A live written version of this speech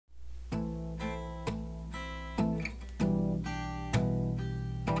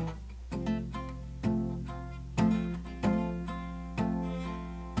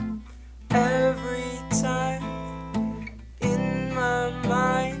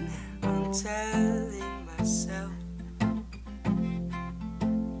telling myself,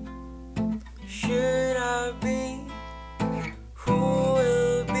 should I be who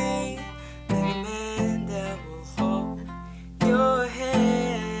will be the man that will hold your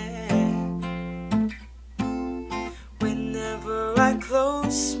hand? Whenever I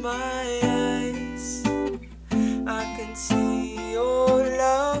close my eyes, I can see your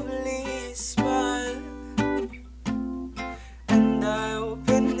lovely smile, and I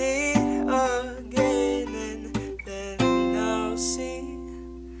open it again, and then I'll see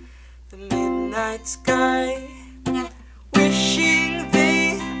the midnight sky, wishing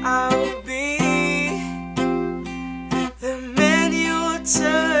that I'll be the man you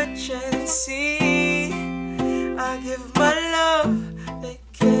touch and see. I give my love, they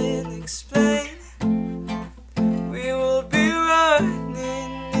can't explain.